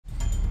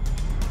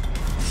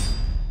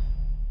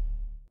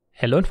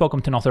Hello and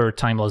welcome to another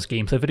Timeless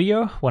Gameplay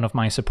video. One of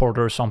my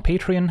supporters on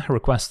Patreon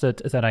requested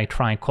that I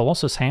try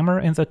Colossus Hammer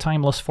in the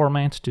Timeless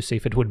format to see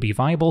if it would be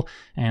viable,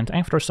 and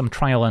after some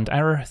trial and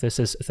error, this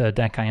is the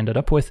deck I ended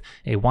up with,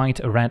 a white,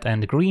 red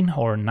and green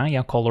or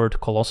Naya colored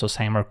Colossus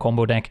Hammer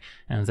combo deck,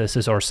 and this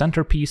is our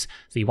centerpiece.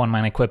 The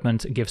 1-mana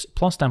equipment gives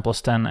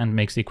 +10/+10 and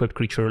makes the equipped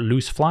creature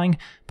lose flying,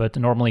 but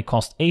normally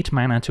costs 8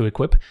 mana to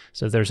equip,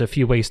 so there's a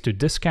few ways to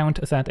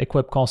discount that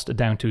equip cost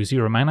down to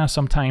 0 mana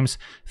sometimes,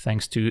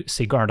 thanks to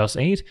Sigarda's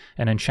Aid,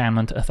 an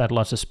enchantment that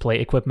lets us play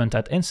equipment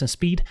at instant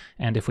speed,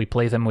 and if we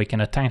play them we can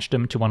attach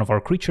them to one of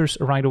our creatures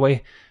right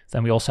away.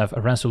 Then we also have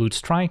a Resolute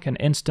Strike, an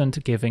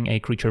instant giving a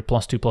creature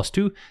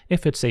 +2/+2.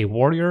 If it's a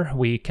warrior,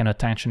 we can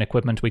attach an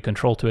equipment we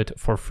control to it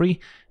for free.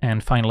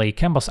 And finally,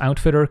 Kemba's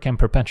Outfitter can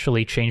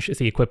perpetually change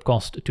the equip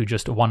cost to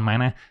just 1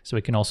 mana, so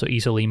we can also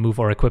easily move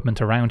our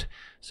equipment around.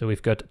 So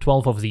we've got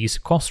 12 of these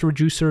cost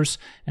reducers,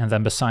 and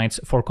then besides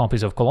 4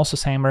 copies of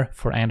Colossus Hammer,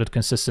 for added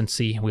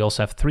consistency, we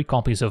also have 3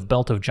 copies of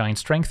Belt of Giant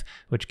Strength,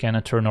 which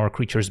can turn our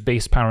creature's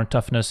base power and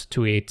toughness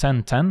to a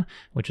 10/10,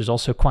 which is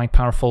also quite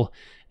powerful.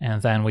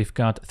 And then we've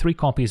got 3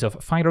 copies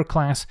of Fighter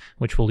Class,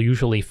 which will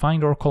usually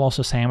find our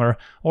Colossus Hammer,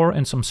 or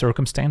in some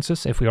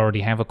circumstances, if we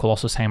already have a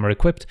Colossus Hammer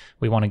equipped,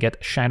 we want to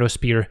get Shadow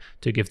Spear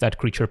to give that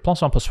creature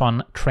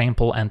 +1/+1,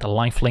 Trample and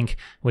Lifelink,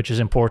 which is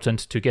important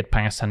to get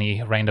past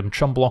any random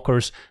chump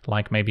blockers,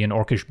 like maybe an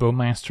Orcish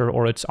Bowmaster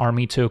or its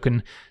army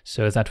token,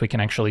 so that we can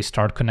actually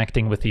start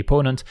connecting with the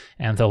opponent,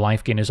 and the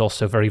life gain is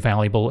also very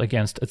valuable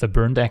against the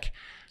burn deck.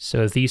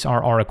 So these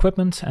are our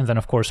equipment, and then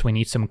of course we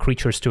need some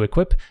creatures to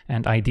equip,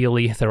 and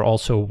ideally they're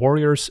also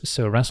warriors,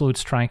 so Resolute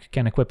Strike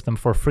can equip them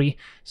for free.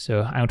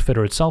 So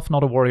Outfitter itself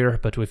not a warrior,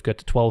 but we've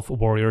got 12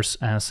 warriors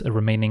as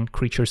remaining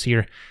creatures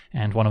here,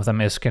 and one of them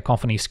is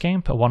Cacophony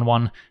Scamp, a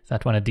 1/1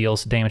 that when it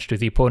deals damage to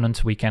the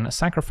opponent we can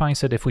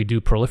sacrifice it if we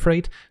do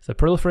proliferate. The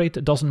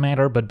proliferate doesn't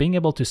matter, but being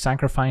able to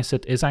sacrifice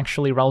it is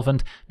actually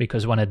relevant,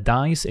 because when it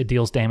dies it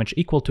deals damage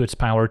equal to its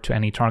power to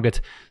any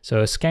target.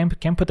 So Scamp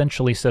can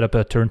potentially set up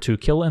a turn 2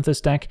 kill in this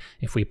deck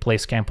if we play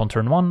Scamp on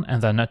turn 1,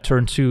 and then at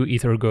turn 2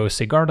 either go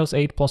Sigarda's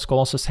Aid plus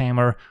Colossus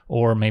Hammer,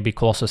 or maybe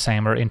Colossus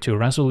Hammer into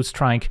Resolute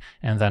Strike,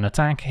 and then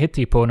attack, hit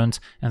the opponent,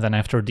 and then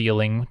after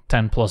dealing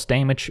 10+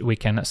 damage we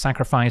can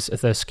sacrifice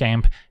the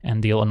Scamp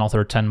and deal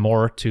another 10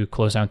 more to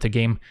close out the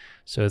game.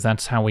 So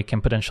that's how we can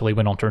potentially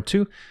win on turn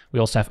 2. We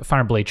also have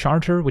Fireblade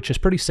Charger, which is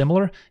pretty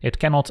similar. It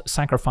cannot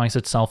sacrifice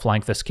itself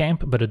like the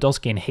Scamp, but it does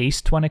gain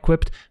haste when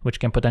equipped, which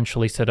can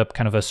potentially set up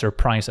kind of a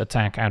surprise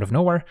attack out of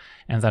nowhere.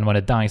 And then when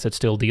it dies, it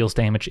still deals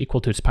damage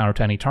equal to its power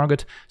to any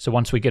target. So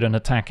once we get an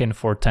attack in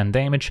for 10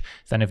 damage,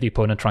 then if the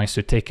opponent tries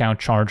to take out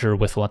Charger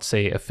with, let's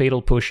say, a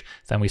Fatal Push,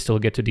 then we still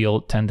get to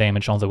deal 10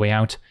 damage on the way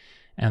out.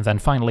 And then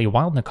finally,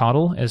 Wild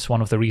Nacatl is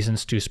one of the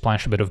reasons to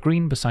splash a bit of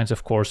green, besides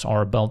of course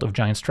our Belt of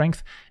Giant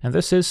Strength, and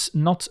this is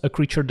not a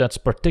creature that's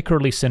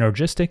particularly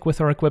synergistic with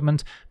our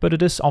equipment, but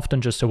it is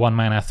often just a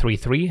 1-mana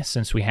 3/3,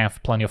 since we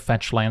have plenty of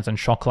fetch lands and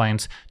shock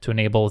lands to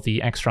enable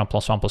the extra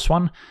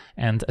 +1/+1,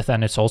 and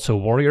then it's also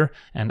Warrior,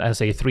 and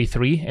as a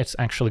 3/3 it's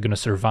actually going to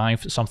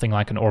survive something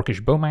like an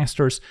Orcish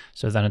Bowmasters,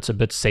 so then it's a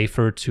bit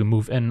safer to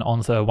move in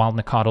on the Wild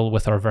Nacatl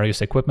with our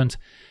various equipment.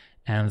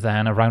 And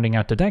then rounding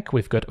out the deck,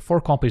 we've got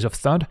 4 copies of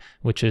Thud,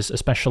 which is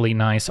especially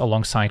nice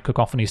alongside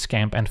Cacophony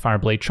Scamp and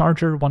Fireblade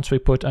Charger once we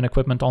put an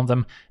equipment on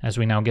them, as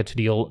we now get to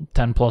deal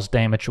 10+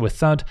 damage with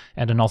Thud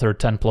and another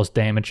 10+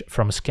 damage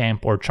from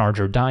Scamp or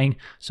Charger dying,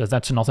 so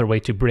that's another way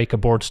to break a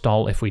board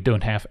stall if we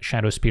don't have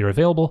Shadow Spear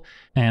available.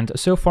 And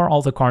so far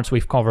all the cards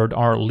we've covered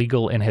are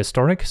legal in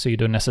Historic, so you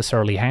don't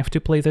necessarily have to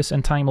play this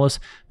in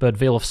Timeless, but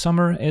Veil of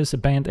Summer is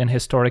banned in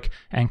Historic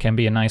and can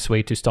be a nice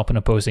way to stop an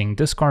opposing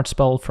discard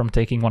spell from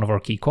taking one of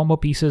our key combo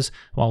pieces,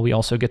 while we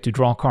also get to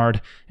draw a card,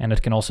 and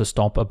it can also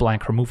stop a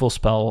black removal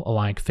spell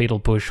like Fatal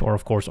Push or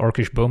of course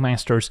Orcish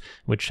Bowmasters,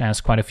 which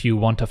has quite a few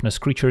 1-toughness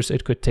creatures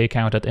it could take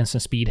out at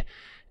instant speed.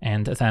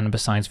 And then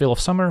besides Veil of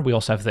Summer, we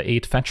also have the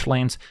 8 fetch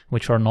lands,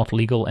 which are not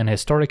legal in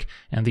Historic,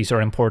 and these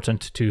are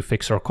important to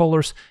fix our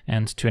colors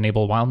and to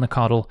enable Wild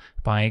Nacatl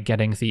by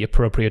getting the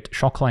appropriate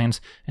shock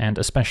lands, and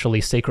especially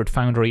Sacred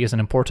Foundry is an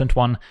important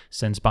one,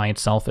 since by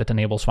itself it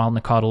enables Wild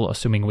Nacatl,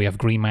 assuming we have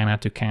green mana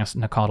to cast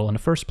Nacatl in the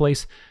first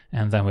place.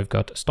 And then we've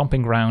got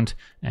Stomping Ground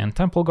and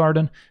Temple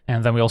Garden,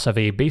 and then we also have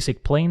a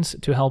basic Plains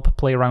to help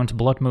play around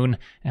Blood Moon,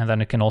 and then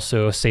it can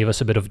also save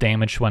us a bit of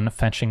damage when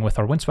fetching with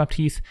our Windswept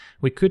Heath.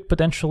 We could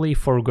potentially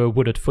forego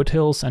Wooded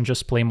Foothills and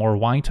just play more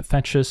white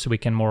fetches so we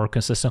can more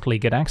consistently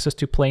get access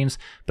to Plains,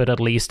 but at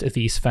least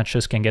these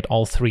fetches can get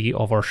all 3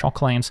 of our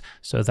shock lands,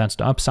 so that's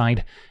the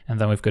upside.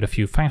 And then we've got a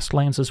few fast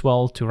lands as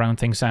well to round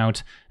things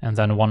out, and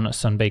then 1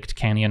 Sunbaked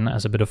Canyon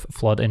as a bit of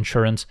flood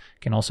insurance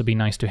can also be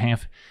nice to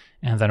have.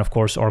 And then of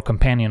course our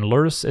companion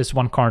Lurrus is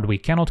one card we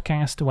cannot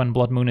cast when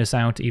Blood Moon is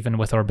out, even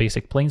with our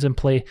basic Plains in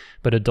play,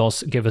 but it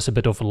does give us a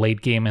bit of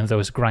late game in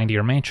those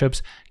grindier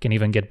matchups, can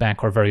even get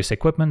back our various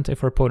equipment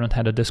if our opponent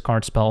had a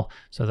discard spell,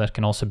 so that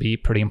can also be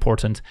pretty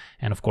important.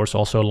 And of course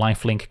also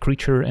lifelink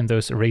creature in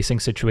those racing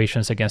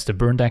situations against a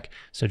burn deck,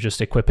 so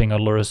just equipping a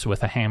Lurrus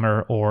with a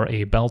hammer or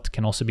a belt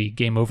can also be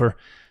game over.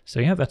 So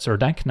yeah, that's our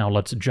deck. Now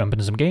let's jump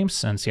into some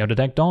games and see how the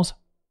deck does.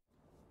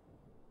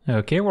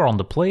 Okay, we're on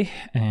the play,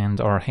 and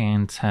our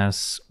hand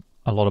has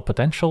a lot of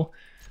potential.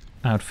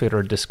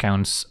 Outfitter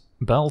discounts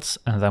belts,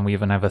 and then we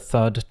even have a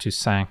thud to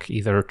sack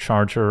either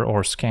charger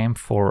or scam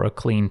for a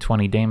clean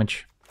 20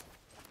 damage.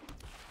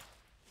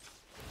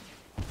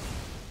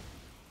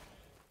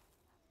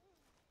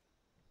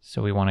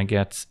 So we want to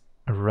get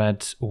a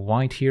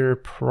red-white here,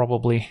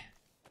 probably.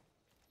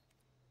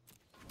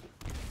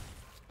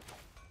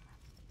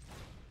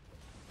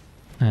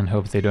 And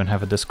hope they don't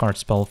have a discard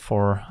spell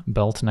for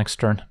belt next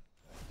turn.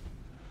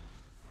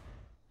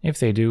 If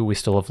they do, we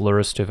still have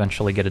Lurrus to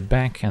eventually get it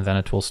back, and then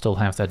it will still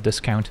have that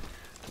discount.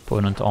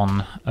 Opponent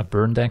on a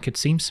burn deck, it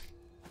seems.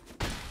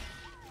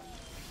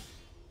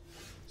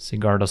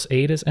 Sigarda's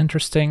Aid is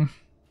interesting.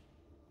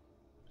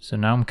 So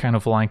now I'm kind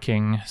of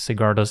liking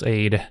Sigarda's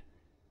Aid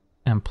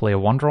and play a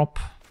 1-drop.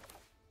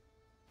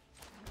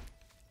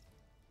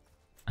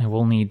 I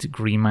will need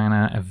green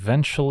mana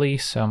eventually,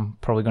 so I'm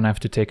probably gonna have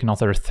to take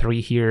another 3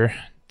 here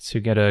to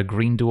get a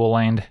green dual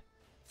land.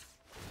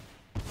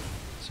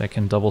 So I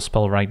can double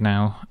spell right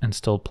now and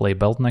still play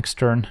belt next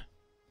turn.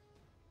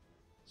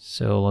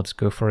 So let's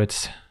go for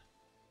it.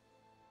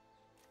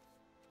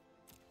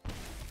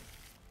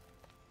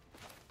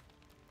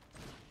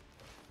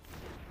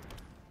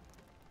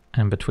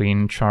 And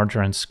between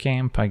Charger and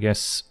Scamp, I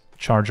guess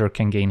Charger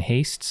can gain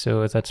haste,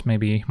 so that's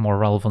maybe more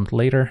relevant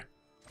later.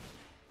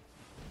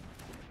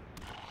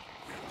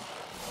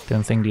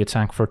 Don't think the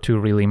attack for 2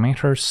 really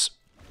matters.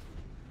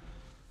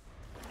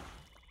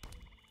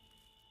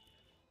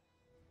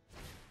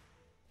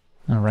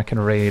 And Wreck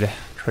and Raid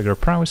trigger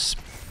prowess.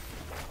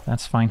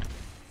 That's fine.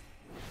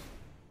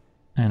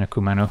 And a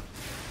Kumano.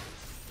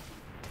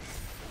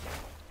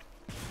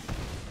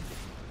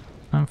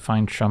 I'm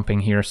fine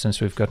jumping here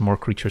since we've got more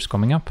creatures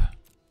coming up.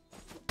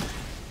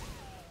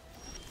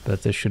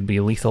 But this should be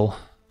lethal.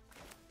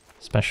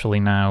 Especially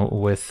now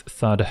with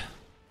Thud.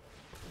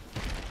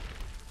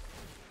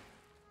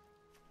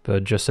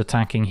 But just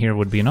attacking here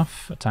would be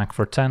enough. Attack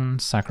for 10,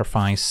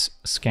 sacrifice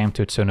Scam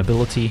to its own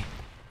ability.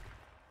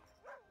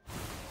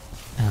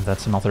 And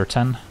that's another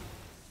 10.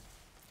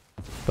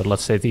 But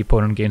let's say the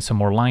opponent gains some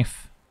more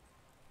life.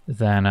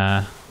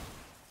 Then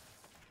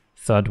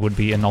Thud would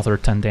be another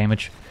 10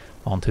 damage.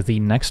 On to the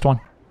next one.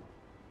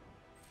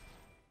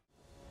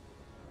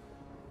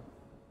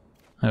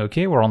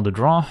 Okay, we're on the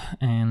draw,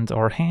 and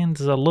our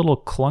hand is a little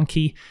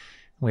clunky.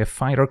 We have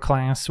Fighter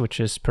class, which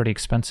is pretty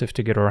expensive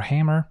to get our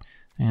hammer,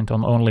 and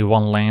on only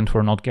 1 land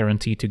we're not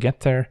guaranteed to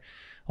get there.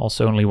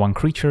 Also only 1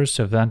 creature,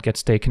 so if that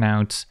gets taken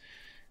out,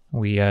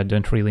 we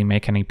don't really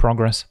make any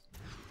progress.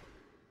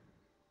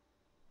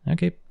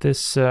 Okay,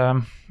 this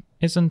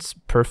isn't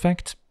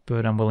perfect,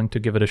 but I'm willing to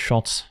give it a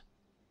shot.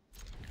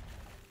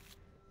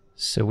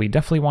 So we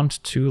definitely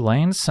want 2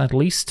 lands, at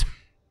least.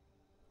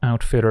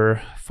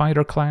 Outfitter,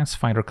 Fighter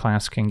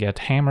class can get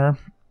Hammer,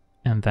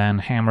 and then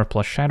Hammer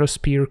plus Shadow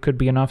Spear could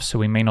be enough, so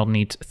we may not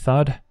need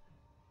Thud.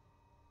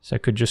 So I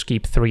could just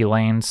keep 3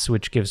 lands,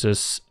 which gives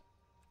us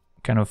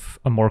kind of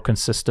a more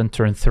consistent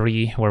turn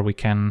 3, where we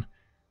can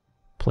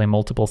play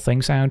multiple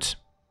things out.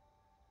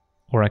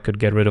 Or I could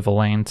get rid of a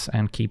land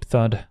and keep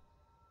Thud.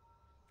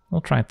 We'll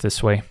try it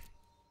this way.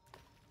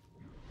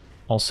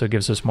 Also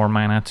gives us more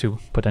mana to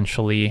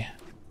potentially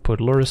put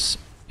Lurrus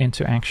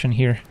into action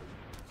here.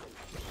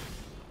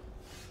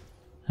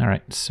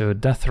 Alright, so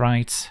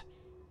Deathrite.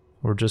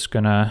 We're just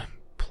gonna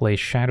play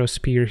Shadow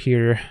Spear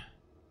here.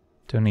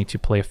 Don't need to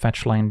play a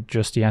fetch land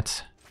just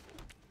yet.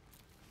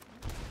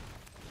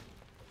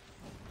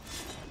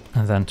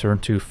 And then turn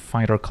to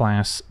Fighter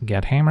class,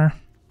 get Hammer.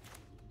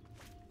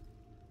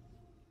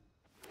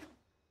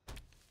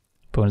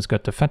 Opponent's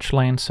got the fetch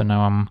land, so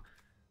now I'm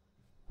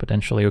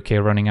potentially okay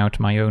running out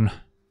my own.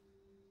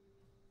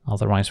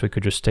 Otherwise we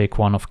could just take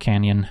 1 off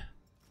Canyon.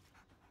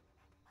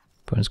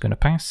 Opponent's gonna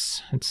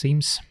pass, it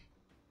seems.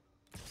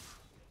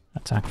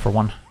 Attack for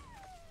 1.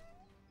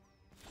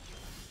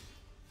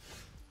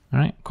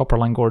 Alright,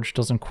 Copperline Gorge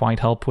doesn't quite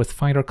help with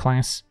Fighter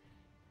class.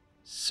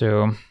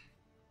 So,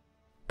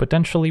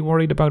 potentially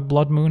worried about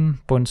Blood Moon.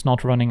 Opponent's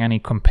not running any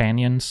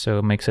companions, so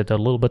it makes it a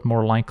little bit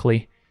more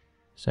likely.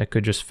 So I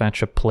could just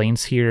fetch a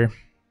Plains here,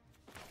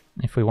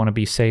 if we want to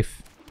be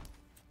safe.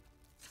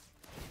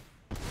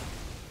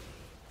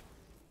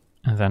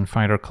 And then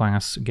Fighter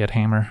class, get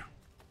Hammer.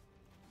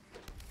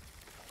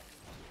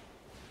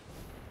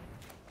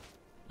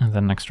 And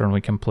then next turn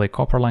we can play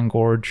Copperline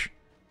Gorge.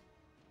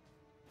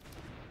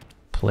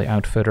 Play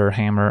Outfitter,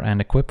 Hammer, and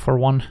equip for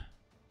 1.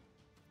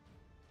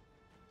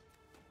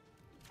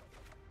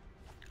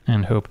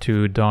 And hope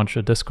to dodge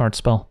a discard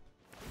spell.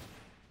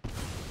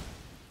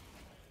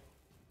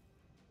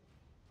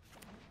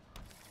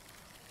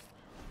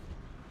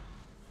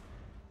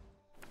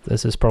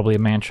 This is probably a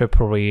matchup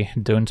where we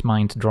don't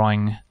mind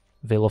drawing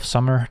Veil of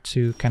Summer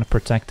to kind of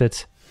protect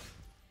it.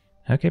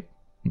 Okay,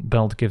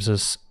 Belt gives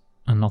us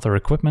another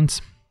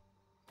equipment.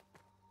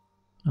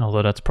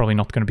 Although that's probably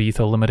not going to be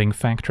the limiting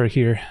factor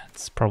here.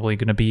 It's probably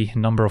going to be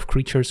number of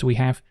creatures we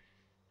have.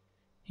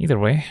 Either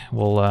way,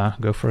 we'll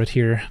go for it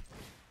here.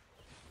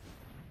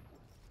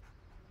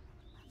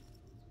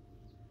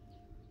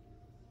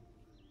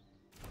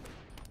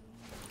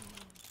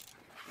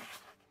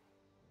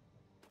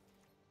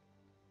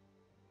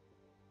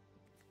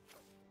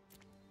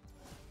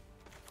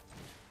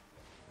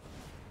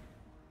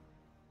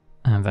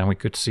 And then we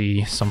could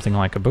see something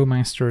like a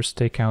Bowmasters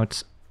take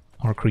out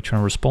our creature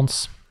in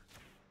response.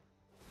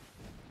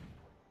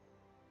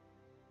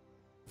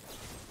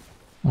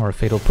 Or a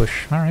Fatal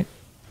Push, alright.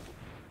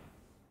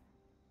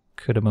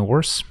 Could have been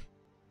worse.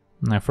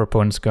 Now if our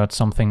opponent's got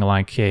something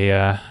like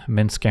a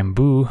Minsk and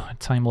Boo,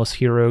 Timeless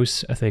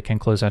Heroes, they can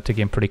close out the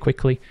game pretty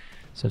quickly.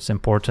 So it's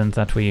important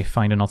that we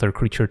find another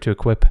creature to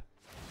equip.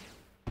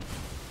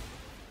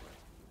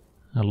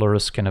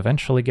 Lurrus can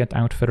eventually get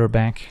Outfitter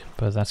back,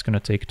 but that's going to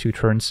take 2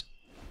 turns.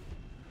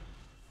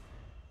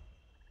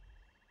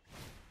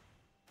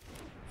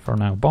 For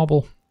now,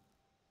 Bauble.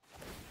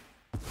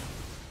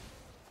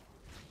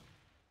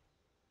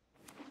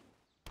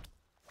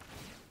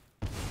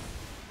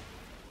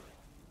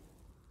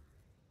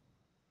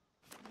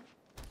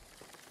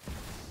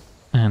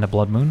 And a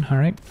Blood Moon,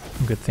 alright.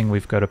 Good thing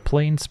we've got a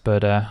Plains,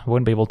 but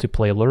won't be able to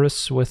play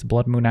Lurrus with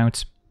Blood Moon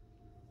out.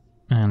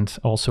 And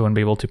also won't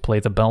be able to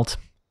play the Belt.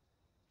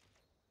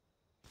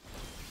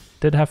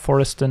 Did have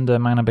Forest in the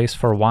mana base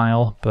for a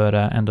while, but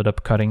ended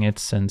up cutting it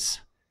since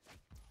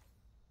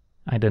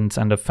I didn't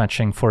end up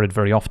fetching for it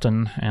very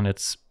often, and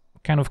it's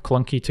kind of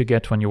clunky to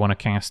get when you want to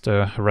cast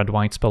a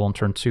red-white spell on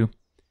turn 2.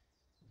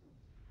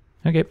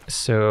 Okay,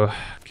 so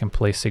can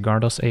play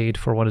Sigarda's Aid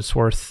for what it's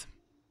worth.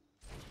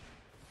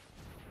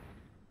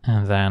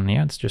 And then,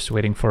 yeah, it's just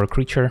waiting for a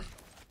creature.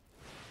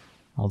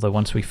 Although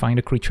once we find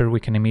a creature, we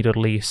can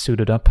immediately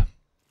suit it up.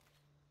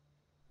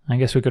 I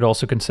guess we could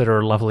also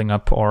consider leveling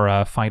up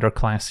our fighter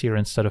class here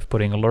instead of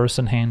putting a Lurrus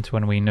in hand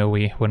when we know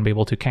we wouldn't be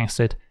able to cast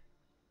it.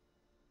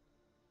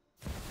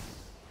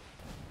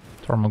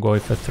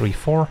 Tormaggoyf at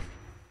 3-4.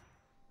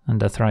 And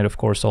Deathrite, of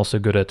course, also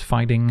good at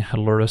fighting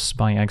Lurrus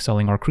by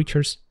exiling our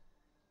creatures.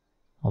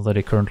 Although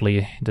they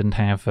currently didn't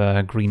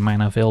have green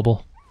mana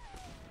available.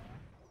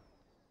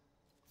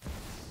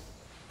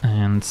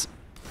 And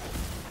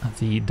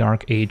the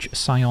Dark Age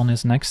Scion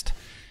is next.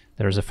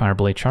 There's a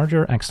Fireblade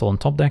Charger,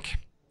 excellent top deck.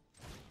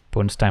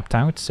 Opponent's tapped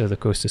out, so the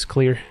coast is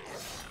clear.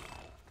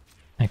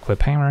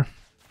 Equip Hammer.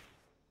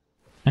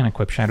 And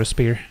equip Shadow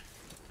Spear.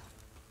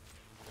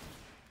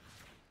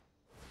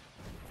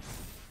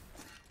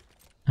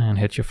 And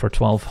hit you for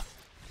 12.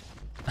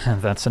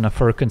 And that's enough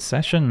for a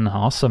concession.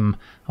 Awesome.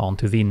 On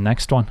to the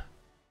next one.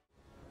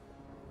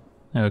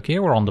 Okay,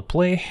 we're on the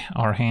play.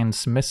 Our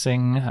hand's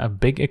missing a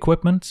big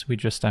equipment. We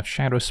just have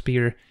Shadow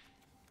Spear.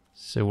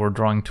 So we're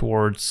drawing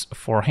towards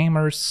 4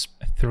 hammers,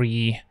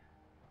 3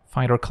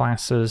 fighter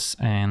classes,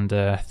 and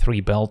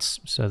 3 belts.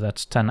 So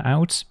that's 10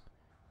 out.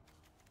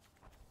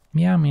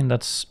 Yeah, I mean,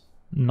 that's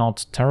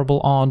not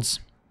terrible odds.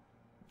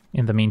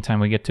 In the meantime,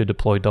 we get to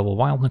deploy double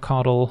Wild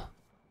Nacatl.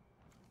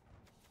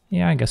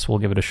 Yeah, I guess we'll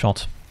give it a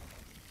shot.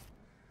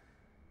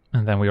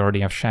 And then we already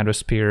have Shadow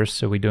Spear,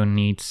 so we don't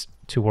need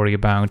to worry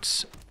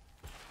about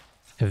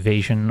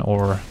evasion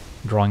or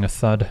drawing a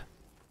thud.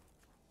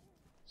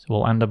 So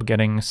we'll end up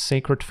getting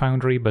Sacred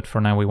Foundry, but for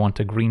now we want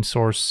a green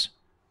source.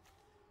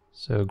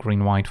 So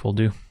green-white will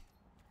do.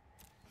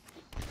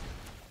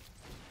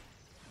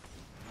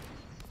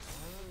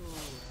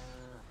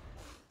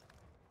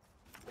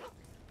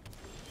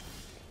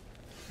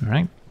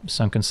 Alright,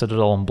 Sunken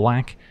Citadel in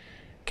black.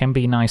 Can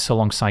be nice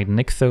alongside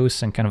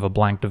Nykthos and kind of a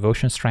black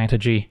devotion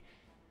strategy.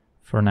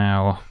 For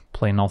now,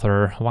 play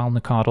another Wild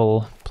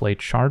Nacatl, play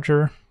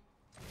Charger.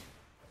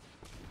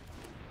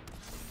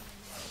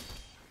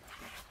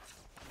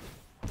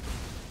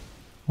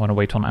 Want to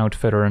wait on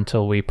Outfitter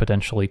until we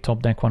potentially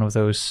top deck one of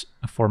those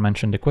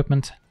aforementioned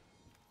equipment.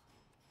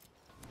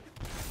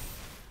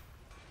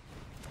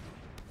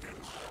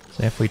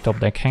 So if we top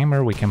deck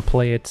Hammer, we can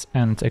play it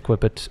and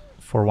equip it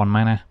for 1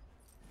 mana.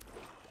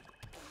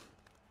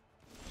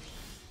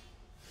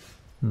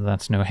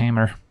 That's no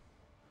Hammer.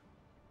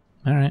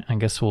 Alright, I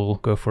guess we'll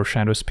go for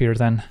Shadow Spear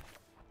then.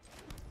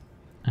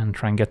 And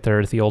try and get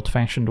there the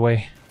old-fashioned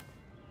way.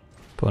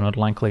 Opponent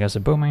likely has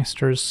a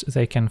Bowmasters,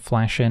 they can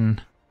flash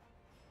in.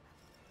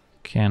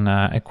 Can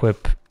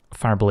equip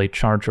Fireblade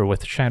Charger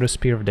with Shadow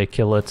Spear. If they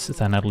kill it,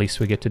 then at least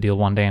we get to deal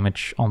 1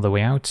 damage on the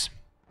way out.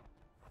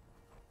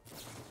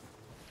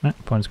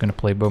 Opponent's going to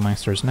play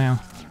Bowmasters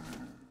now.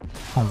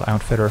 On the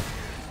Outfitter.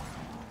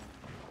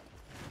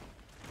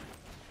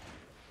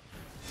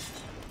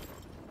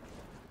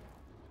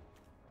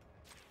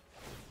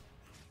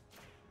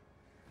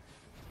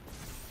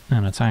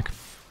 And attack.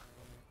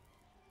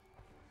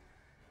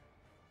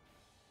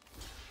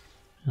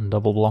 And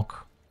double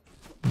block.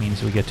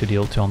 Means we get to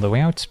deal 2 on the way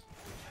out.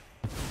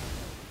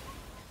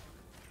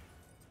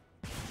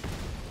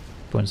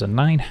 Opponent's at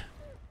 9.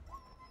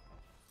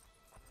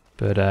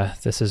 But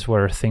this is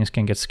where things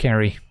can get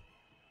scary.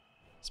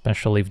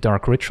 Especially if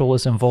Dark Ritual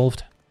is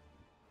involved.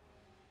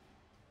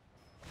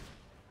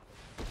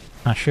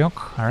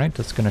 Ashiok, alright,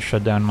 that's gonna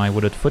shut down my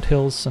Wooded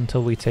Foothills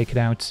until we take it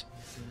out.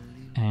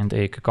 And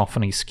a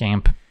Cacophony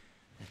Scamp.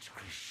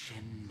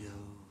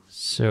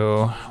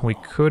 So we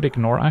could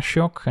ignore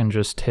Ashiok and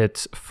just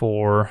hit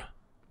for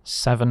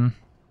 7.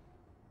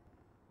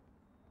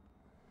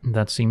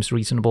 That seems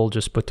reasonable,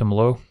 just put them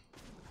low.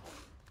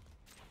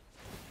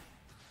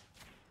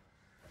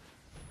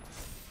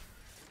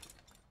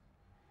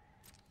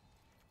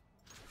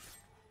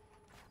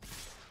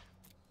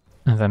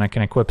 And then I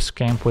can equip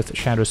Scamp with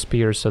Shadow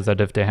Spear so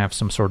that if they have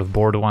some sort of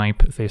board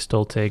wipe, they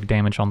still take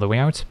damage on the way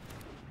out.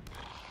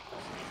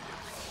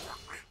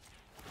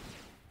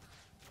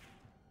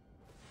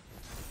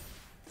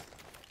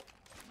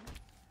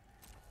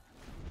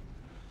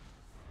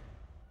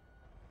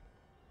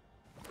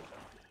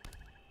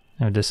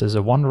 Now this is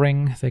a 1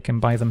 ring, they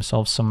can buy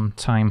themselves some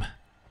time.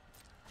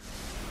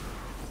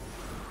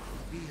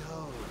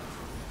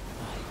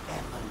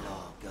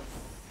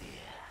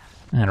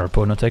 And our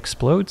opponent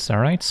explodes.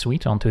 Alright,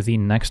 sweet, on to the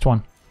next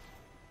one.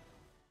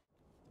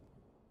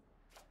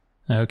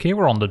 Okay,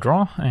 we're on the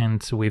draw,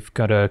 and we've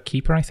got a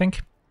keeper, I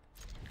think.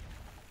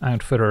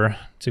 Outfitter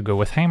to go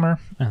with Hammer,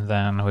 and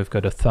then we've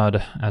got a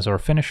Thud as our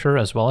finisher,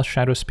 as well as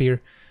Shadow Spear.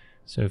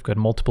 So we've got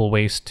multiple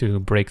ways to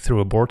break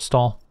through a board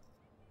stall.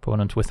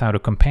 Opponent without a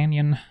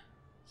companion,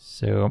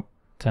 so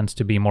tends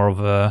to be more of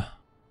a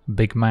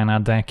big mana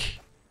deck.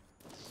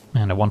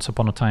 And a Once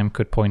Upon a Time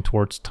could point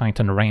towards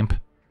Titan Ramp,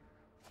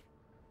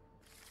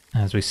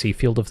 as we see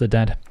Field of the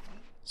Dead.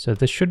 So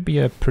this should be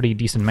a pretty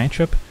decent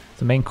matchup.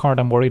 The main card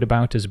I'm worried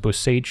about is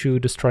Boseiju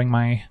destroying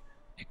my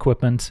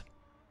equipment.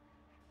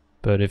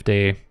 But if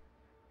they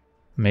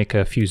make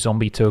a few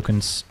zombie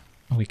tokens,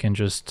 we can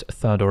just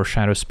Thud or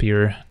Shadow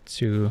Spear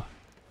to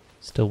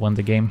still win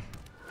the game.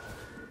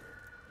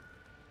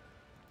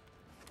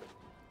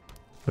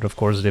 But of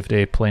course, if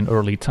they play an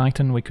early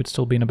Titan, we could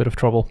still be in a bit of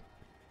trouble.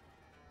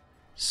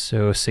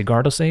 So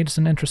Sigarda's Aid is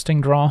an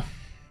interesting draw.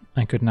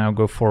 I could now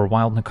go for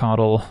Wild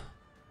Nacatl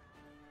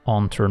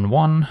on turn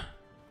 1.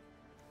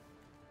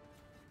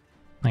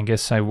 I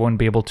guess I won't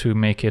be able to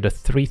make it a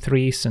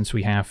 3-3 since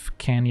we have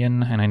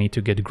Canyon and I need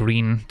to get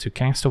green to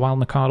cast a Wild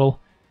Nacatl.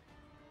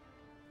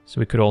 So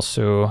we could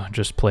also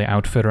just play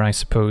Outfitter, I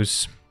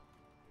suppose,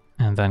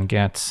 and then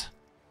get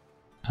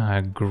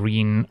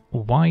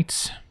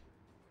green-white.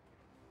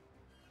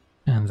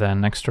 And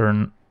then next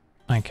turn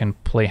I can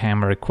play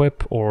Hammer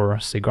equip or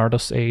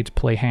Sigarda's Aid,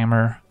 play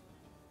Hammer.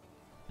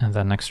 And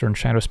then next turn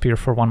Shadow Spear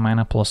for 1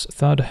 mana plus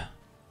Thud.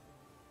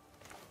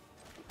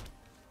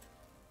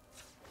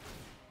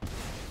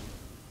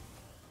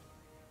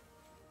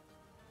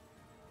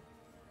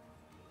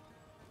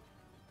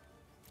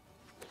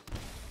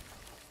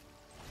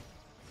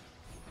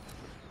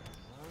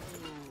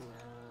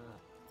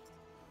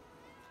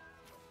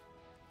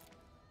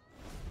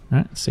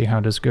 Alright, see how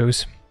this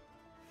goes.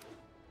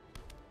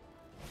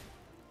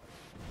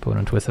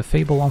 Opponent with a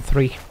Fable on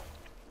 3.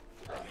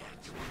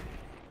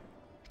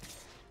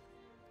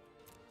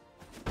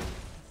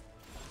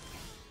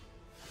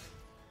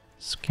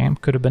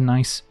 Scamp could have been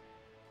nice,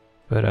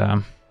 but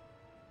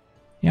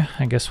yeah,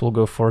 I guess we'll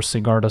go for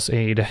Sigarda's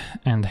Aid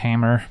and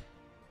Hammer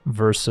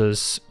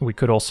versus we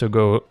could also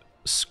go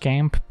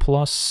Scamp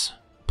plus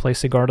play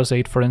Sigarda's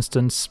Aid, for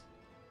instance,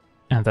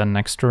 and then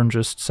next turn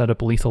just set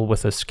up lethal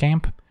with a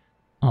Scamp.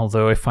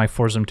 Although if I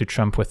force them to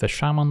chump with a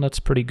Shaman,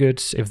 that's pretty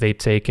good. If they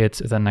take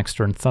it, then next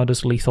turn Thud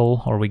is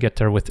lethal, or we get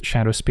there with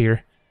Shadow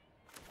Spear.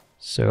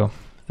 So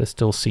this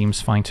still seems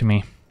fine to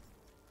me.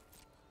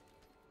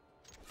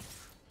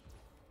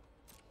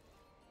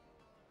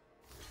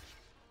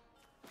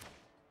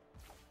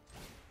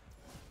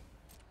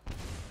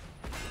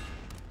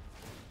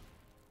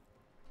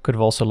 Could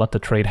have also let the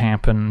trade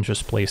happen,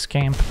 just play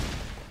Scamp.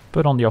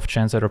 But on the off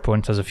chance that our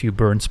opponent has a few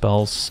burn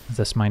spells,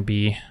 this might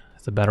be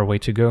the better way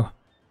to go.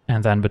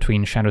 And then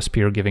between Shadow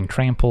Spear giving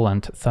Trample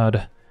and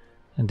Thud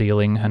and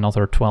dealing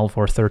another 12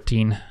 or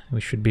 13, we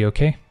should be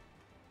okay.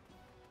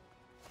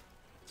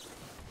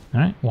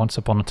 Alright, Once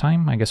Upon a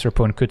Time. I guess our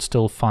opponent could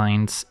still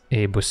find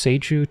a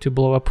Boseiju to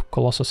blow up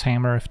Colossus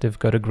Hammer if they've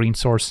got a green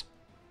source.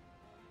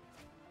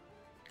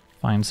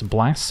 Finds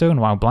Blast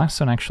Zone. Wow, Blast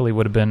Zone actually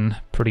would have been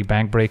pretty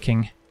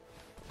backbreaking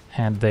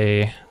had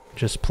they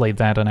just played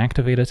that and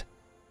activated.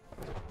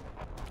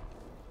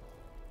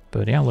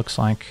 But yeah, looks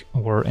like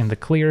we're in the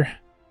clear.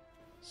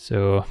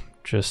 So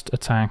just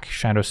attack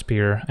Shadow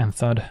Spear and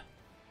Thud.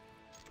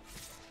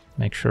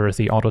 Make sure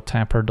the auto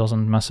tapper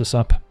doesn't mess us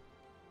up.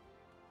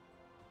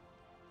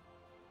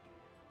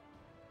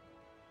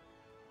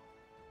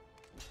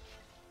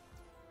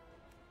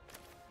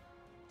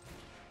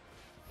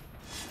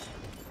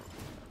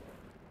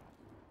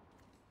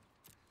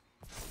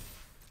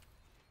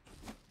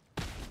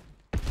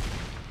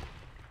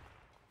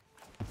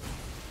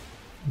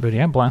 But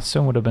yeah, Blast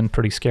Zone would have been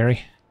pretty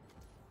scary.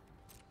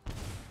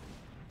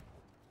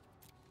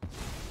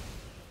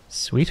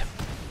 Sweet.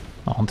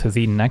 On to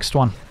the next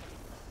one.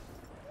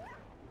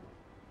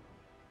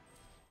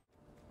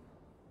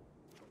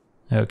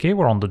 Okay,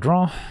 we're on the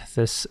draw.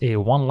 This a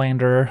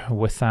one-lander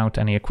without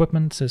any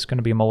equipment is going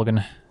to be a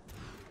mulligan.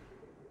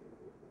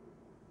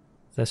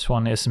 This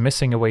one is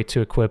missing a way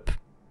to equip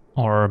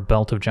our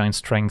Belt of Giant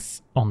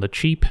Strength on the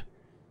cheap.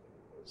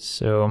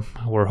 So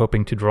we're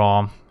hoping to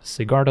draw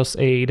Sigarda's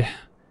Aid,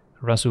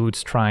 Resolute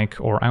Strike,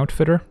 or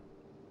Outfitter.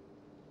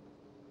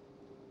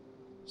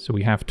 So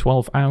we have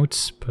 12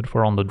 outs, but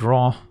we're on the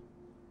draw.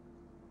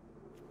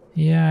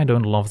 Yeah, I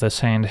don't love this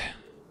hand.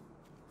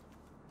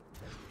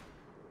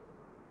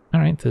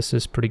 Alright, this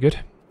is pretty good.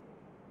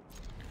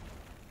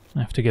 I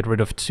have to get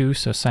rid of 2,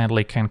 so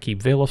sadly can't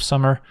keep Veil of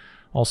Summer.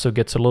 Also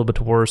gets a little bit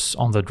worse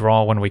on the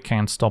draw when we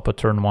can't stop a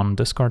turn 1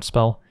 discard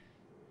spell.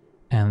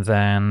 And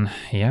then,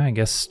 yeah, I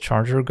guess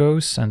Charger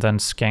goes, and then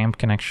Scamp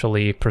can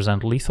actually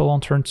present lethal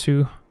on turn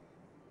 2.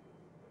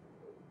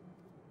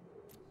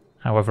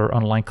 However,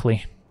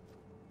 unlikely.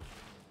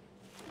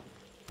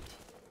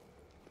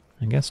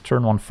 I guess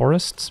turn 1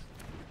 Forests.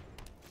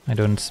 I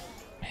don't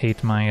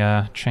hate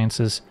my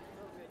chances.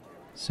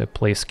 So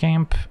play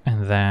Scamp,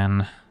 and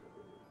then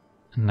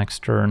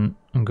next turn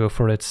go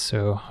for it,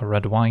 so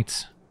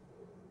red-white.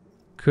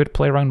 Could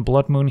play around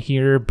Blood Moon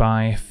here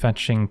by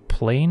fetching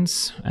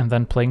Plains and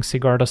then playing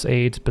Sigarda's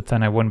Aid, but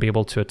then I wouldn't be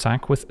able to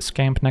attack with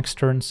Scamp next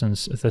turn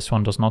since this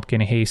one does not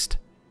gain haste.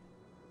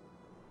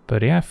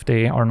 But yeah, if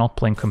they are not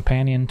playing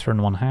Companion,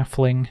 turn 1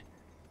 Halfling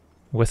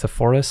with a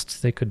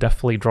Forest, they could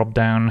definitely drop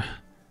down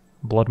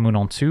Blood Moon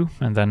on 2,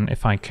 and then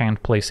if I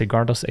can't play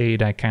Sigarda's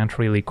Aid, I can't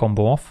really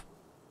combo off.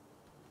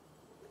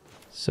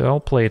 So I'll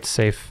play it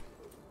safe.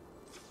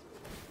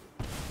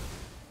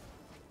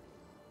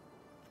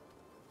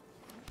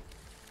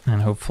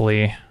 And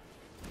hopefully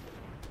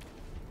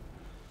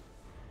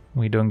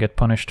we don't get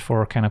punished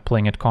for kind of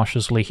playing it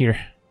cautiously here.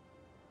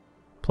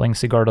 Playing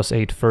Sigarda's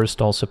Aid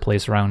first also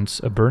plays around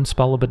a burn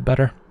spell a bit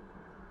better.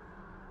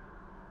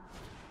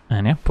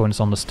 And yeah, opponent's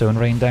on the Stone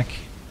Rain deck.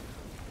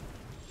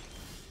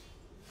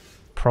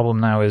 Problem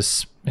now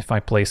is if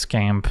I play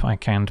Scamp, I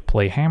can't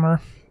play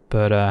Hammer,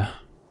 but yeah,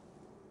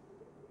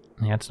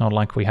 it's not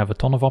like we have a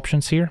ton of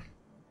options here.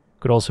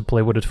 Could also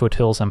play Wooded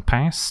Foothills and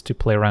pass to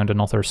play around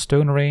another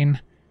Stone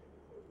Rain,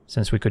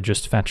 since we could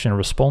just fetch in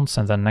response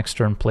and then next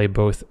turn play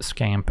both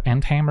Scamp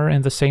and Hammer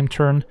in the same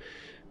turn.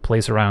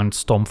 Plays around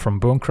Stomp from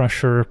Bone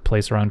Crusher,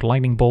 plays around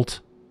Lightning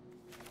Bolt.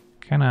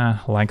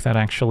 Kinda like that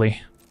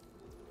actually.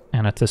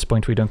 And at this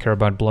point we don't care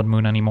about Blood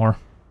Moon anymore.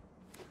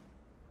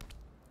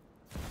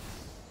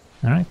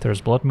 Alright,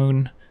 there's Blood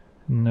Moon.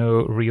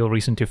 No real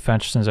reason to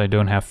fetch since I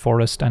don't have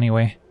Forest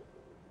anyway.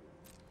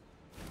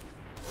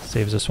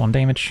 Saves us 1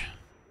 damage.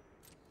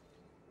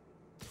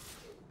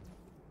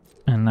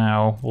 And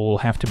now we'll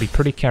have to be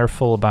pretty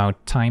careful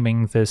about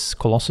timing this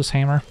Colossus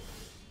Hammer.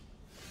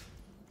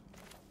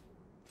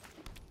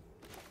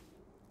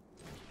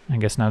 I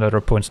guess now that our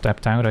opponent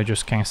stepped out, I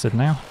just cast it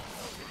now.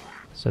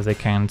 So they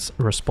can't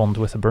respond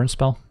with a burn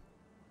spell.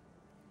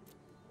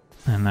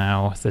 And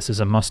now this is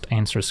a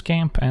must-answer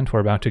Scamp, and we're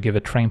about to give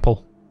it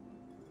Trample.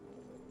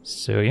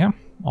 So yeah,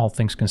 all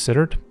things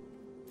considered,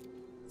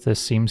 this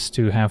seems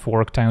to have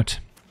worked out.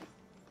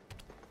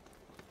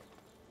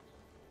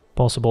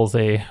 Possible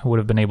they would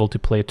have been able to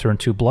play turn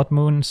 2 Blood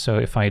Moon, so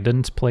if I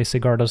didn't play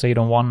Sigarda's Aid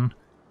on 1,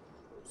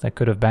 that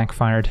could have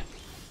backfired.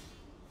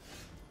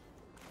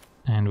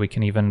 And we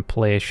can even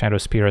play Shadow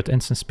Spirit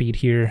instant speed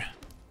here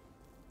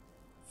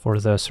for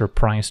the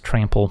surprise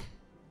Trample.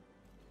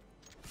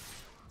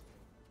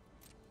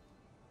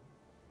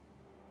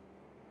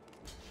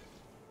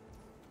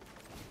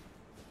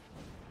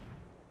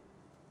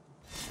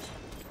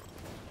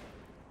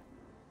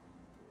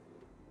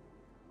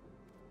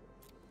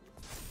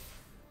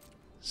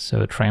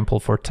 So Trample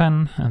for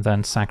 10, and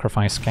then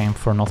sacrifice Scamp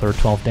for another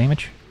 12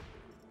 damage.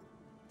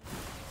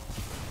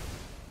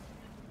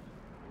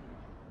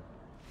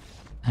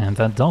 And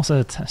that does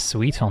it.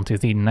 Sweet, on to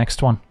the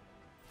next one.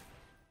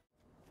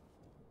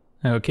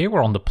 Okay,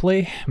 we're on the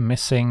play,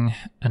 missing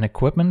an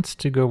equipment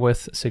to go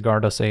with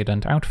Sigarda's Aid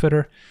and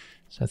Outfitter,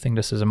 so I think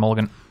this is a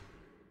mulligan.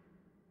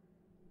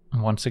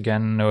 Once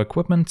again, no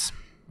equipment.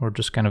 We're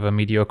just kind of a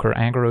mediocre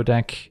aggro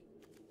deck.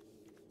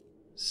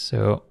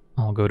 So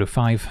I'll go to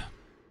 5.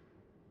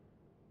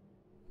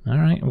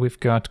 Alright, we've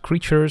got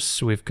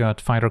creatures, we've got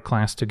fighter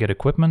class to get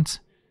equipment.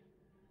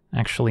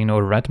 Actually no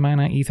red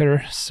mana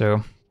either,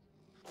 so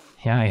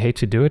yeah, I hate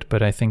to do it,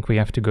 but I think we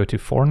have to go to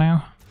 4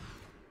 now.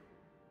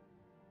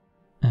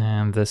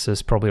 And this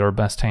is probably our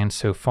best hand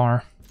so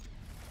far.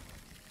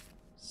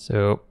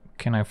 So,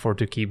 can I afford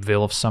to keep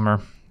Veil of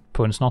Summer?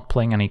 Opponent's not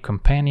playing any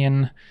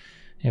Companion.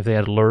 If they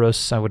had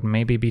Lurrus, I would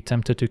maybe be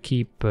tempted to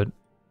keep, but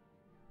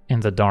in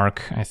the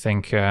dark, I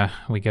think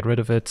we get rid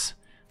of it.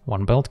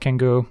 1 belt can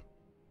go.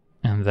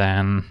 And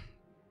then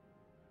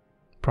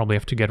probably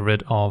have to get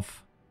rid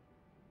of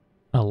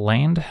a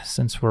land,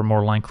 since we're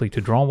more likely to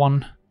draw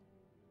one.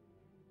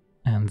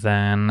 And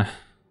then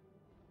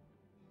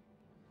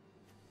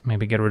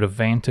maybe get rid of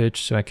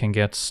Vantage, so I can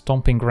get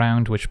Stomping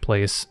Ground, which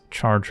plays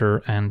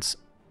Charger and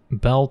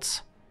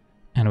Belt.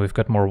 And we've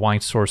got more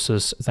white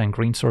sources than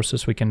green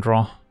sources we can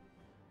draw.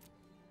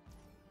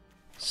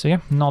 So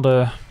yeah, not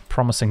a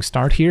promising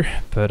start here,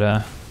 but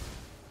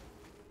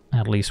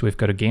at least we've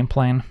got a game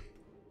plan.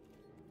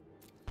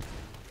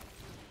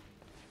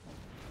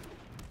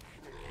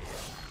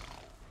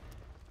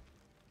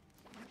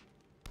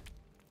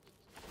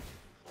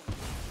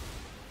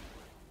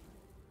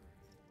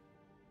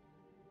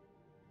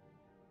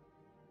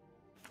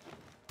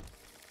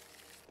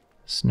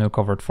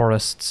 Snow-covered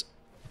forests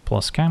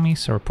plus Kami,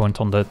 so our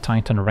opponent on the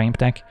Titan ramp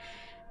deck.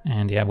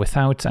 And yeah,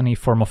 without any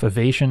form of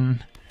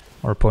evasion,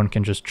 our opponent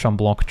can just chum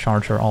block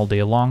Charger all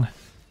day long.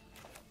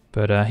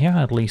 But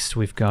yeah, at least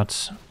we've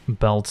got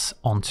Belt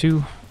on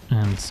 2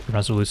 and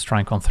Resolute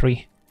Strike on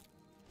 3.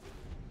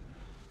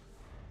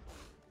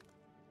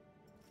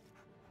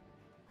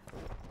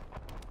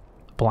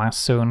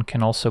 Blast Zone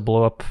can also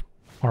blow up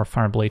our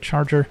Fireblade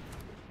Charger,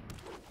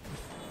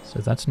 so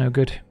that's no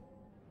good.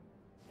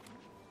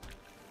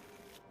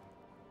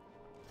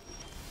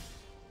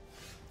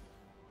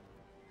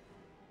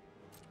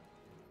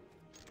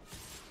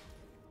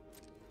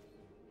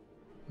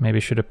 Maybe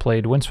should have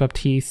played Windswept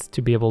Heath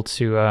to be able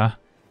to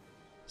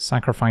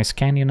sacrifice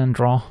Canyon and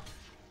draw.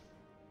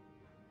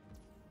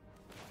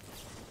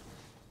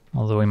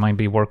 Although we might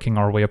be working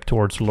our way up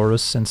towards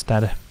Lurrus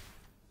instead.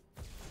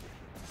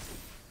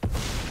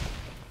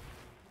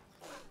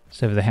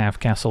 So if they have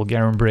Castle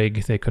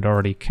Garenbrig, they could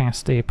already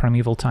cast a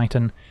Primeval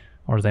Titan,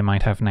 or they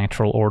might have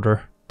Natural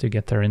Order to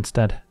get there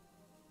instead.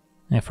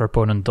 If our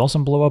opponent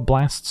doesn't blow up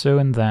Blast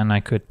Zone, then I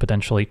could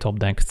potentially top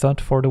deck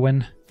Thud for the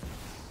win.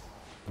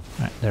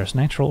 Right, there's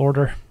Natural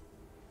Order.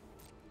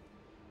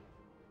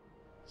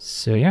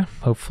 So yeah,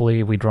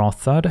 hopefully we draw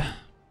Thud.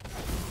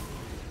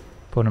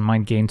 Opponent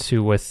might gain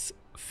 2 with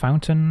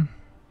Fountain,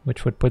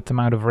 which would put them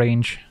out of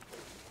range.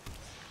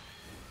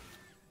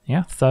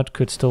 Yeah, Thud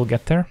could still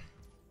get there.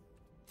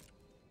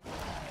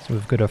 So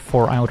we've got a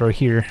 4-outer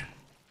here.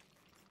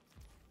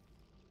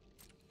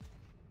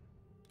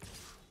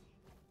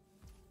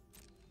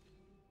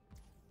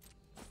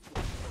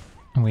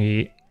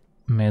 We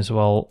may as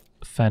well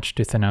fetch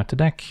to thin out the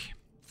deck.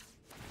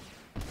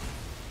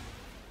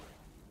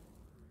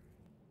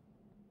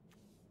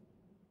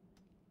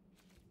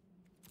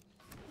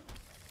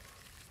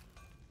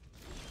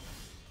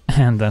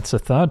 And that's a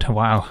Thud,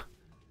 wow.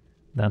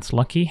 That's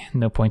lucky,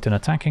 no point in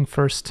attacking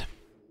first.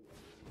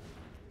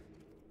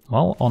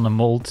 Well, on a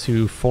mold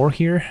to 4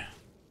 here.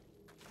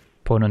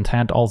 Opponent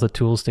had all the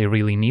tools they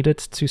really needed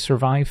to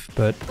survive,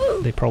 but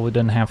they probably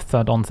didn't have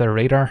Thud on their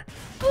radar.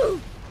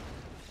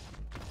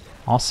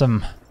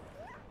 Awesome.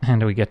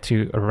 And we get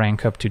to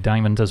rank up to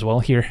Diamond as well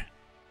here.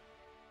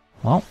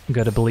 Well,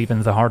 gotta believe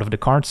in the heart of the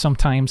card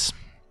sometimes,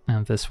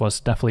 and this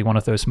was definitely one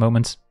of those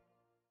moments.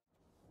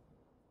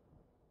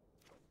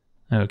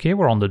 Okay,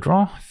 we're on the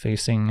draw,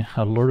 facing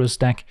a Lurrus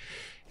deck,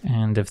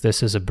 and if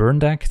this is a burn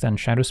deck, then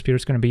Shadow Spear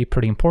is going to be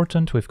pretty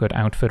important. We've got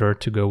Outfitter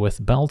to go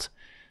with Belt,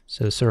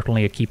 so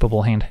certainly a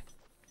keepable hand.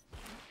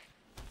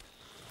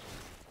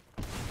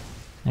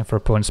 If our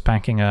opponent's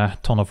packing a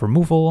ton of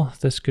removal,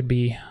 this could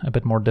be a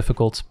bit more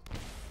difficult.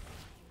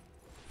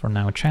 For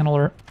now,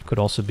 Channeler could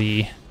also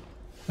be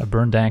a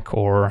burn deck,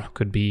 or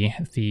could be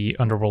the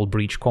Underworld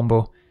Breach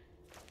combo.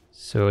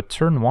 So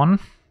turn 1,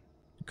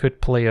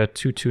 could play a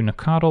 2/2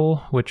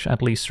 Nacatl, which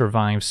at least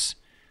survives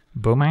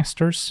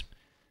Bowmasters,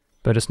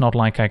 but it's not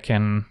like I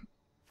can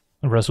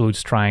Resolute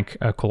Strike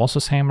a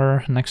Colossus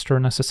Hammer next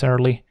turn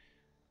necessarily.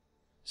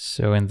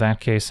 So in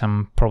that case,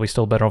 I'm probably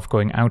still better off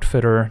going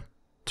Outfitter,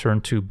 turn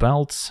 2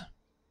 Belt,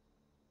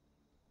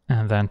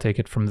 and then take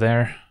it from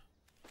there.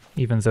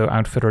 Even though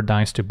Outfitter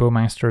dies to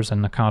Bowmasters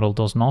and Nacatl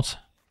does not.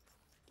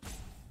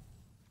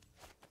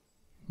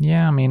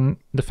 Yeah, I mean,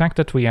 the fact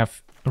that we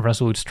have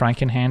Resolute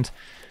Strike in hand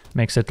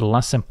makes it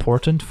less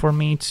important for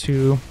me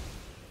to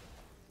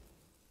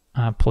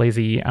play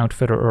the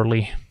Outfitter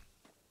early.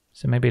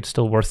 So maybe it's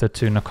still worth it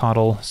to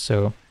Nacatl,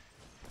 so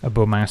a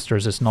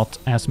Bowmasters is not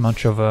as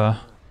much of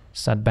a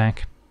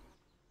setback.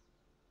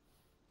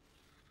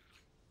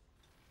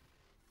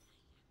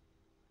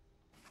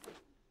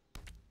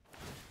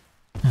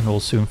 And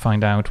we'll soon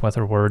find out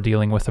whether we're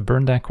dealing with a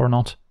burn deck or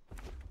not.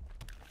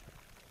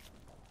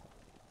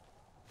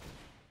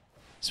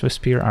 Swift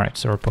Spear, alright,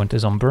 so our opponent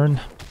is on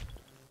burn.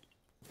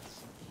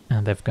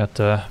 And they've got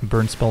a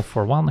burn spell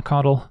for Wild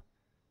Nacatl.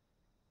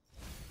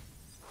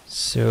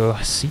 So,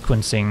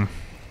 sequencing.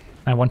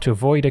 I want to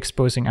avoid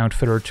exposing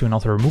Outfitter to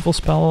another removal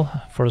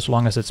spell for as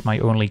long as it's my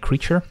only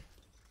creature.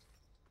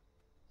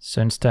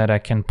 So instead I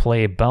can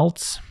play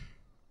Belt,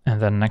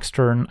 and then next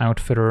turn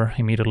Outfitter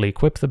immediately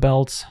equip the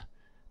Belt,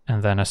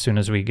 and then as soon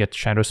as we get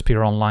Shadow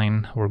Spear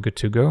online, we're good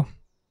to go.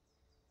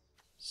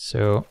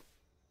 So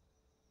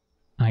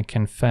I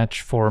can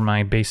fetch for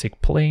my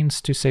basic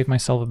planes to save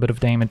myself a bit of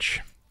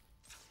damage.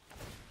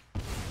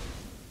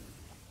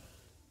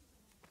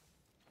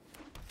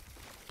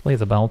 Play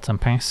the Belt and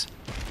pass.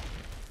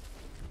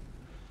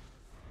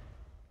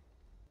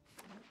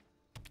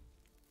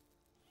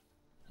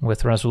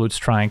 With Resolute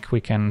Strike, we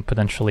can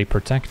potentially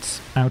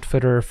protect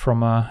Outfitter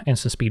from a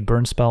instant speed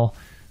burn spell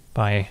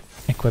by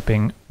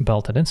equipping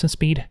Belt at instant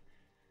speed,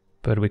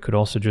 but we could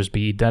also just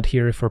be dead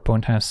here if our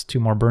opponent has 2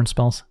 more burn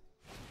spells.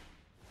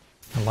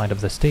 The Light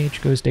of the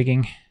Stage goes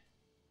digging.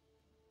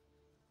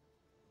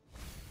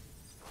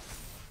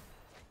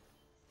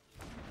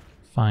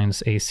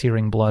 Finds a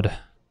Searing Blood.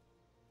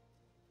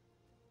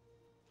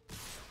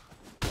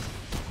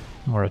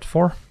 We're at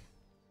 4.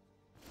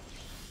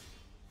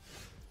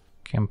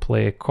 Can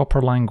play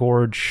Copperline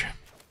Gorge.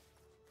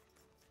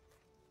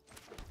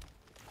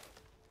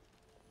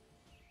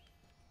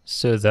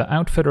 So the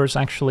Outfitter is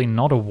actually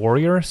not a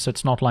warrior, so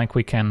it's not like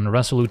we can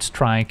Resolute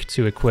Strike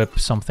to equip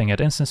something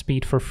at instant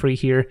speed for free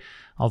here,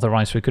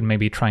 Otherwise, we could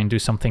maybe try and do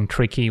something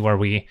tricky where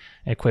we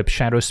equip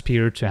Shadow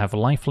Spear to have a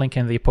lifelink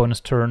in the opponent's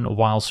turn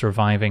while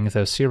surviving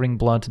the Searing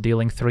Blood,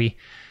 dealing 3.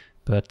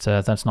 But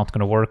that's not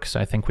going to work,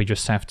 so I think we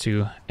just have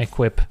to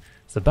equip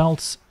the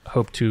belts,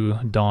 hope to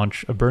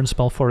dodge a burn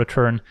spell for a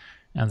turn,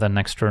 and then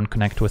next turn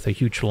connect with a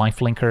huge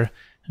lifelinker,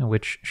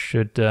 which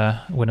should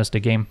win us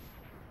the game.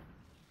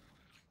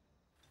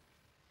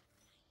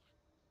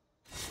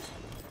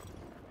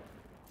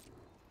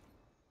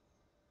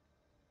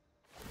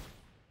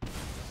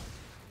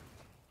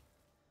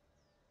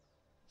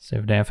 So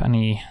if they have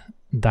any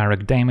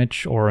direct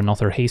damage or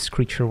another haste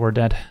creature, we're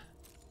dead.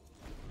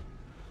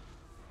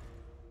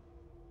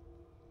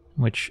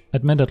 Which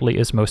admittedly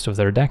is most of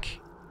their deck.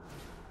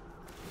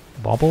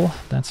 Bobble,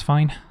 that's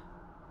fine.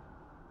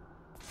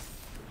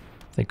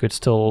 They could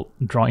still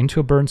draw into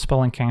a burn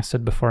spell and cast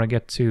it before I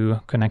get to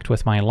connect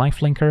with my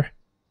lifelinker.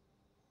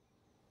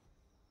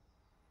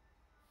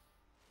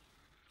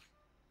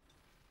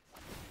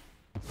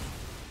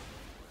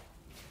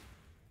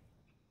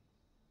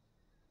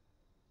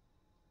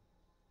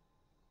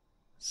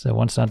 So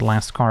once that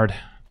last card,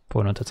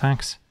 opponent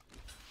attacks,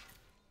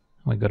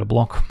 we got a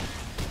block.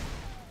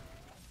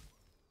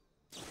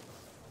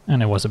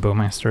 And it was a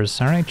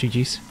Bowmaster's. Alright,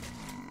 GG's.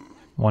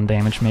 1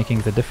 damage making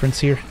the difference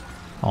here.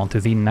 On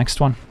to the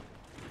next one.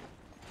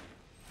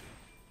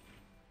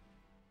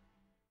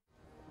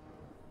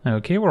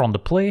 Okay, we're on the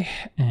play,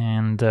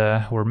 and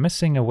we're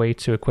missing a way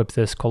to equip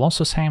this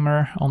Colossus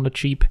Hammer on the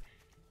cheap.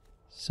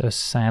 So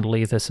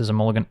sadly, this is a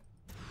mulligan.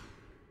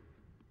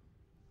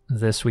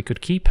 This we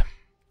could keep.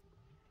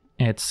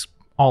 It's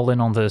all in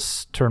on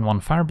this turn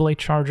 1 Fireblade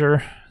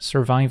Charger,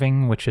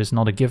 surviving, which is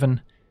not a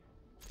given.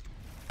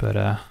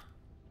 But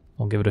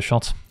we'll give it a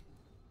shot.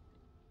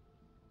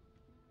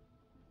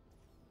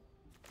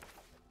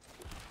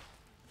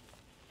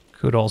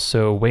 Could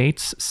also wait,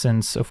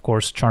 since of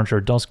course Charger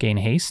does gain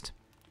haste.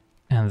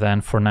 And then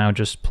for now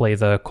just play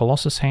the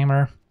Colossus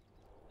Hammer.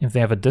 If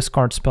they have a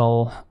discard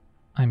spell,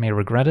 I may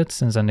regret it,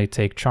 since then they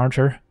take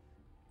Charger.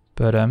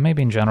 But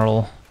maybe in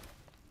general,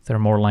 they're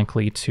more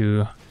likely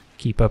to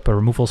keep up a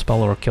removal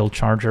spell or kill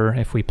Charger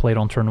if we play it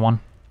on turn 1.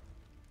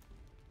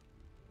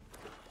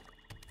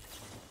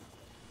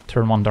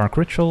 Turn 1 Dark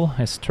Ritual,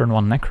 is turn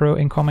 1 Necro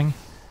incoming?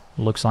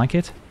 Looks like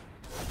it.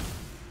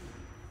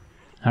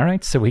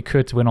 Alright, so we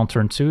could win on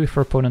turn 2 if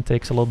our opponent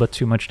takes a little bit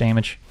too much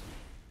damage.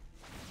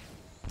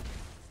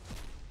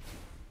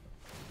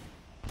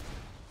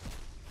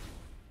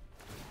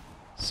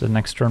 So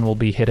next turn we'll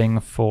be hitting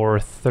for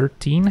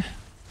 13.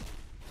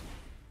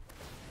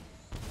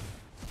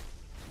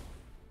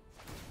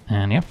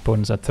 And yep,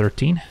 opponent's at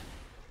 13.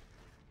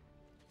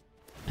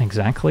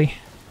 Exactly.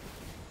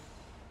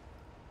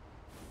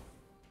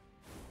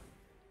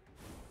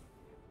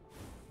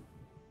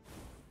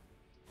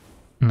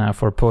 Now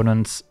for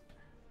opponents,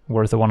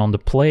 we're the one on the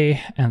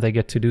play, and they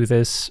get to do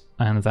this,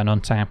 and then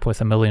untap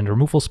with a million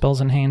removal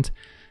spells in hand.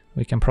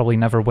 We can probably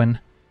never win.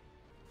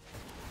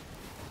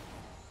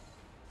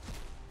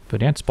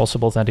 But yeah, it's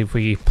possible that if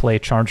we play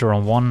Charger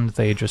on 1,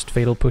 they just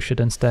Fatal Push it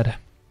instead.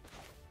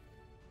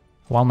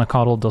 While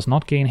MacLeod does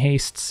not gain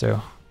haste,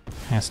 so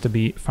has to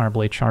be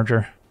Fireblade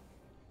Charger.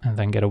 And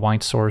then get a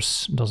white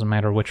source, doesn't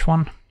matter which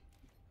one.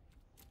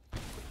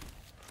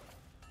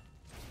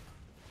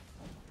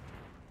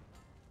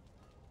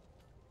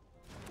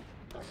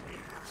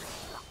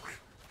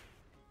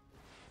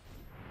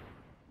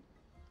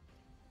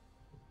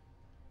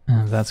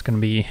 And that's going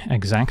to be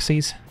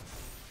Xaxes.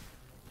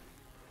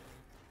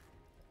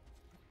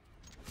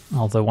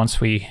 Although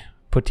once we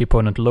put the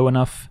opponent low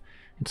enough,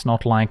 it's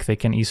not like they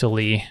can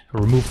easily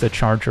remove the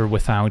Charger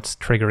without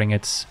triggering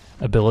its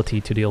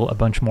ability to deal a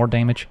bunch more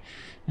damage.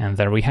 And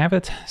there we have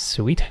it.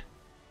 Sweet.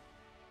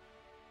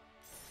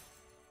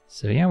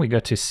 So yeah, we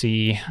got to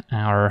see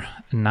our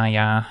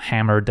Naya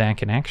Hammer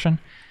deck in action.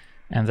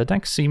 And the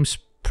deck seems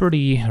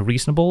pretty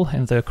reasonable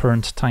in the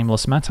current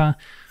Timeless meta.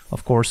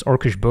 Of course,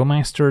 Orcish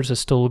Bowmasters is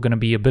still going to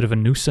be a bit of a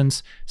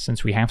nuisance,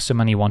 since we have so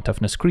many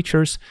 1-toughness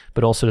creatures,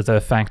 but also the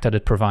fact that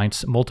it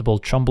provides multiple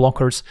chum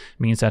blockers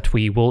means that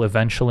we will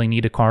eventually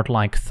need a card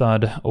like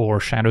Thud or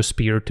Shadow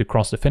Spear to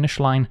cross the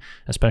finish line,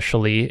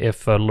 especially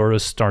if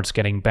Lurrus starts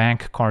getting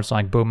back cards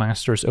like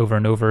Bowmasters over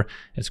and over.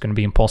 It's going to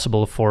be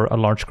impossible for a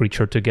large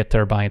creature to get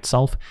there by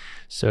itself.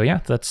 So yeah,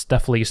 that's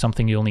definitely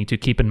something you'll need to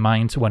keep in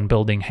mind when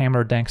building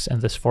hammer decks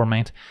in this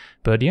format.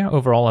 But yeah,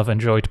 overall I've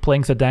enjoyed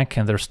playing the deck,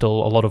 and there's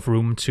still a lot of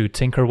room to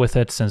tinker with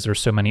it since there's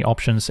so many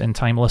options in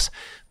Timeless.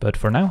 But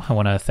for now, I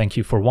want to thank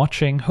you for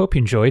watching, hope you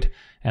enjoyed,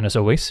 and as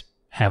always,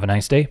 have a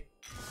nice day.